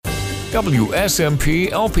WSMP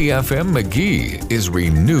LPFM Magee is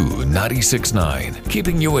Renew 96.9,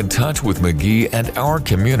 keeping you in touch with Magee and our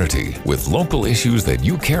community with local issues that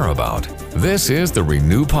you care about. This is the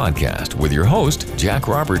Renew Podcast with your host, Jack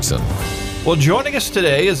Robertson. Well, joining us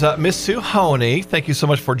today is Miss Sue Honea. Thank you so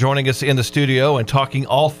much for joining us in the studio and talking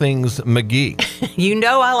all things Magee. You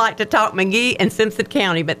know I like to talk Magee and Simpson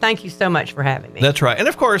County, but thank you so much for having me. That's right. And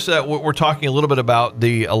of course, we're talking a little bit about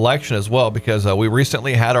the election as well, because we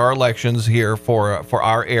recently had our elections here for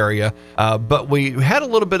our area, but we had a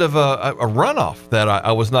little bit of a runoff that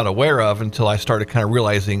I was not aware of until I started kind of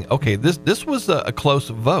realizing, okay, this was a close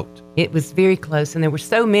vote. It was very close, and there were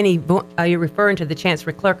so many. You're referring to the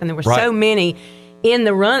Chancery Clerk, and there were Right. so many in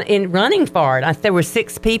running for it. There were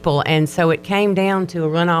 6 people, and so it came down to a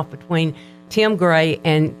runoff between Tim Gray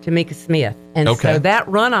and Tamika Smith. And Okay. so that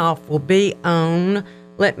runoff will be on,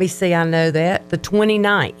 let me see, I know that, the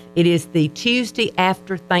 29th. It is the Tuesday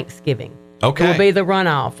after Thanksgiving. Okay. It will be the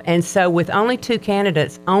runoff. And so with only 2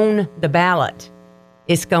 candidates on the ballot,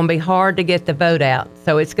 it's going to be hard to get the vote out.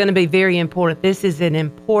 So it's going to be very important. This is an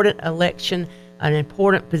important election, an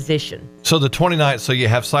important position. So the 29th, so you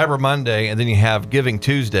have Cyber Monday, and then you have Giving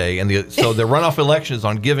Tuesday, and so the runoff election is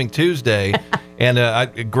on Giving Tuesday, and a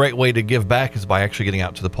great way to give back is by actually getting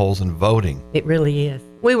out to the polls and voting. It really is.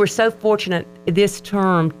 We were so fortunate this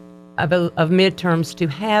term of midterms to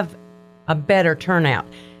have a better turnout.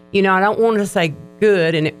 You know, I don't want to say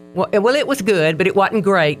good, and it was good, but it wasn't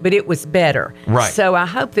great, but it was better. Right. So I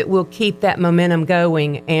hope that we'll keep that momentum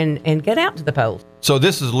going and get out to the polls. So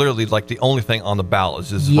this is literally like the only thing on the ballot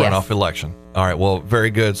is this Yes. runoff election. All right, well,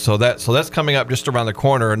 very good. So that's coming up just around the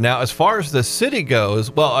corner. Now, as far as the city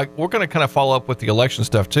goes, well, we're going to kind of follow up with the election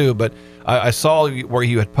stuff too, but I saw where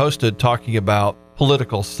you had posted talking about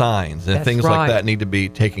political signs and That's things right. like that need to be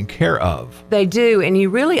taken care of. They do, and you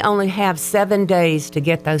really only have 7 days to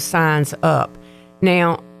get those signs up.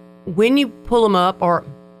 Now, when you pull them up or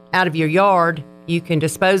out of your yard, you can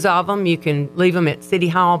dispose of them. You can leave them at City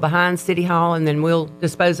Hall, behind City Hall, and then we'll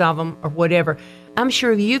dispose of them or whatever. I'm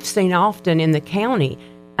sure you've seen often in the county.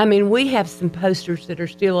 I mean, we have some posters that are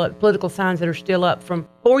still up, political signs that are still up from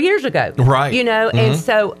 4 years ago. Right. You know, and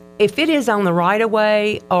so if it is on the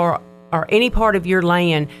right-of-way or any part of your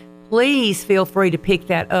land, please feel free to pick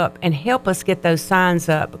that up and help us get those signs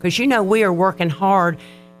up, because you know we are working hard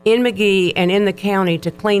in Magee and in the county to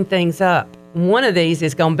clean things up. One of these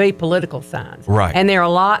is going to be political signs. Right. And there are a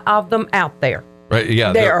lot of them out there. Right?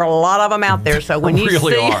 Yeah. There are a lot of them out there. So when you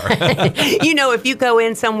really see, you know, if you go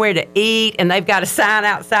in somewhere to eat and they've got a sign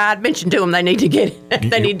outside, mention to them they need to get it.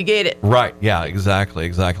 They need to get it. Right. Yeah,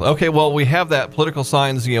 exactly. Okay, well, we have that political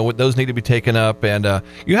signs, you know, those need to be taken up. And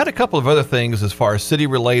you had a couple of other things as far as city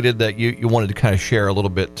related that you wanted to kind of share a little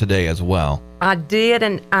bit today as well. I did,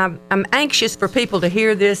 and I'm anxious for people to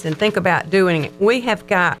hear this and think about doing it. We have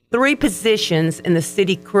got 3 positions in the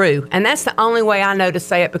city crew, and that's the only way I know to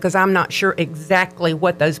say it, because I'm not sure exactly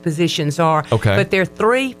what those positions are. Okay. But they're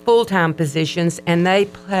 3 full-time positions, and they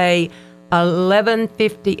pay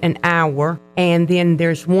 $11.50 an hour, and then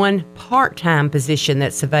there's 1 part-time position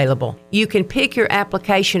that's available. You can pick your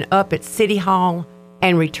application up at City Hall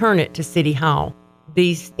and return it to City Hall.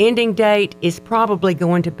 The ending date is probably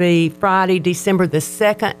going to be Friday, December the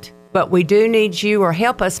 2nd, but we do need you, or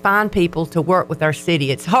help us find people to work with our city.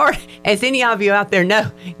 It's hard, as any of you out there know,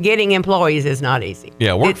 getting employees is not easy.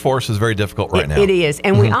 Yeah, workforce is very difficult right now. It is,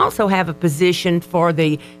 and we also have a position for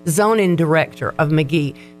the zoning director of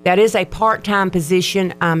Magee. That is a part-time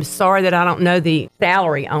position. I'm sorry that I don't know the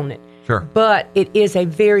salary on it. Sure. But it is a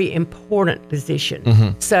very important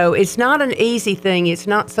position. So it's not an easy thing. It's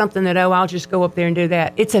not something that, I'll just go up there and do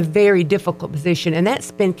that. It's a very difficult position, and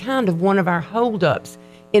that's been kind of one of our holdups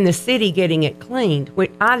in the city, getting it cleaned.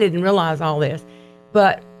 I didn't realize all this,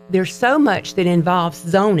 but there's so much that involves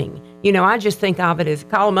zoning. You know, I just think of it as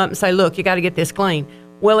call them up and say, look, you got to get this clean.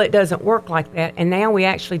 Well, it doesn't work like that, and now we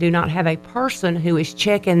actually do not have a person who is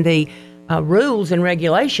checking the rules and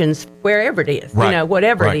regulations wherever it is, Right. you know,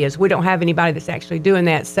 whatever Right. it is. We don't have anybody that's actually doing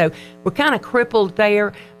that. So we're kind of crippled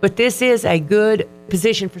there, but this is a good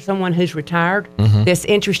position for someone who's retired, that's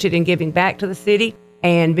interested in giving back to the city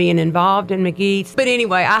and being involved in Magee. But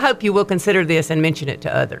anyway, I hope you will consider this and mention it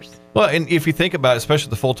to others. Well, and if you think about it,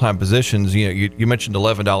 especially the full-time positions, you know, you mentioned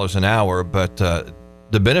 $11 an hour, but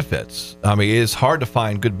the benefits, I mean, it's hard to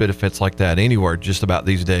find good benefits like that anywhere just about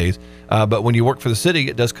these days. But when you work for the city,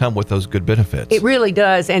 it does come with those good benefits. It really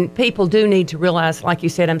does. And people do need to realize, like you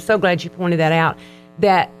said, I'm so glad you pointed that out,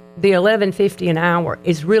 that the $11.50 an hour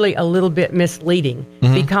is really a little bit misleading,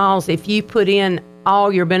 because if you put in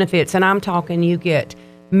all your benefits, and I'm talking you get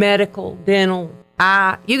medical, dental,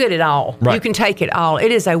 You get it all. Right. You can take it all.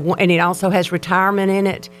 It is and it also has retirement in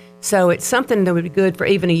it. So it's something that would be good for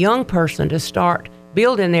even a young person to start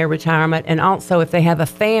building their retirement, and also if they have a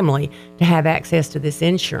family to have access to this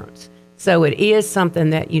insurance. So it is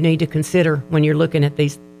something that you need to consider when you're looking at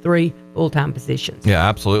these 3 full-time positions. Yeah,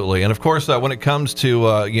 absolutely. And of course, when it comes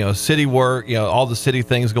to city work, all the city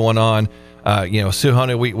things going on, Sue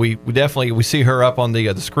Honea, we definitely we see her up on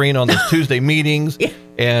the screen on those Tuesday meetings, yeah.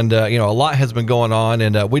 And a lot has been going on,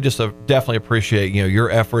 and we just definitely appreciate your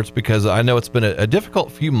efforts, because I know it's been a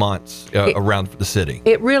difficult few months around the city.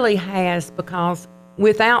 It really has, because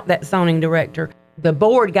without that zoning director, the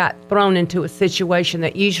board got thrown into a situation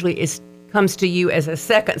that usually comes to you as a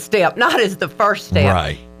second step, not as the first step.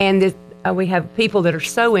 Right. And we have people that are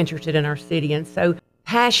so interested in our city and so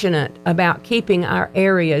passionate about keeping our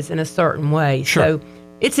areas in a certain way. Sure. So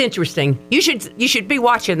it's interesting. You should be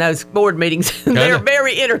watching those board meetings. They're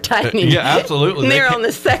very entertaining. Yeah, absolutely. And they're on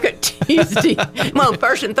the second Tuesday,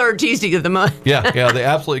 first and third Tuesday of the month. Yeah, they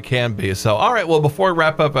absolutely can be. So, all right. Well, before we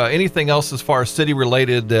wrap up, anything else as far as city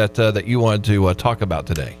related that you wanted to talk about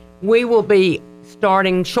today? We will be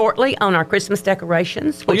starting shortly on our Christmas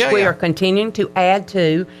decorations, which we are continuing to add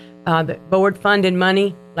to the board funded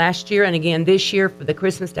money last year and again this year for the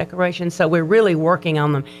Christmas decorations. So we're really working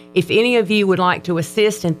on them. If any of you would like to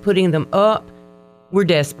assist in putting them up, we're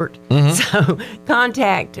desperate. Mm-hmm. So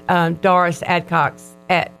contact Doris Adcox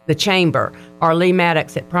at the Chamber or Lee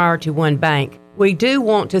Maddox at Priority One Bank. We do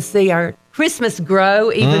want to see our Christmas grow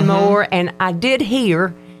even more, and I did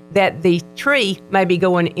hear that the tree may be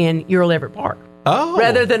going in Earl Everett Park. Oh.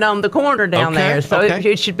 Rather than on the corner down there. So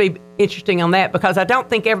it should be interesting on that, because I don't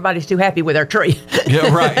think everybody's too happy with our tree.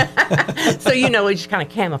 Yeah, right. So, we just kind of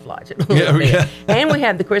camouflage it a little bit. Yeah. And we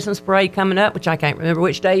have the Christmas parade coming up, which I can't remember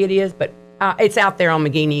which day it is, but it's out there on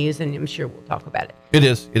Magee News, and I'm sure we'll talk about it. It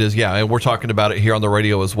is, yeah, and we're talking about it here on the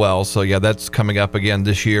radio as well. So yeah, that's coming up again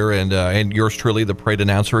this year, and yours truly, the parade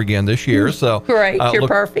announcer again this year. So great, you're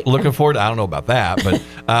perfect. Looking forward. I don't know about that, but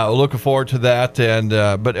looking forward to that. And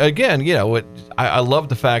but again, I love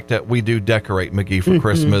the fact that we do decorate Magee for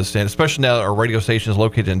Christmas, and especially now that our radio station is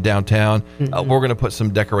located in downtown, we're going to put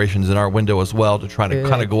some decorations in our window as well to try to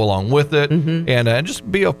kind of go along with it, and just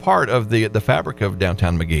be a part of the fabric of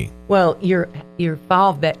downtown Magee. Well, your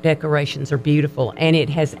fall decorations are beautiful, and it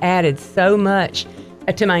has added so much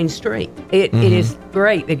to Main Street. It is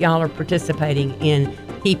great that y'all are participating in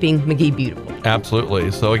keeping Magee beautiful.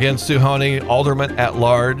 Absolutely. So again, Sue Honea, Alderman at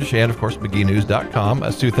Large, and of course,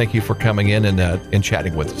 MageeNews.com. Sue, thank you for coming in and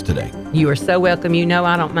chatting with us today. You are so welcome.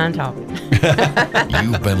 I don't mind talking.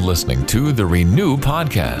 You've been listening to the Renew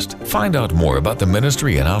Podcast. Find out more about the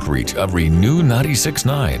ministry and outreach of Renew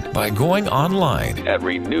 96.9 by going online at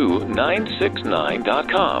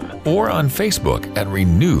renew969.com or on Facebook at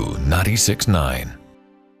Renew 96.9.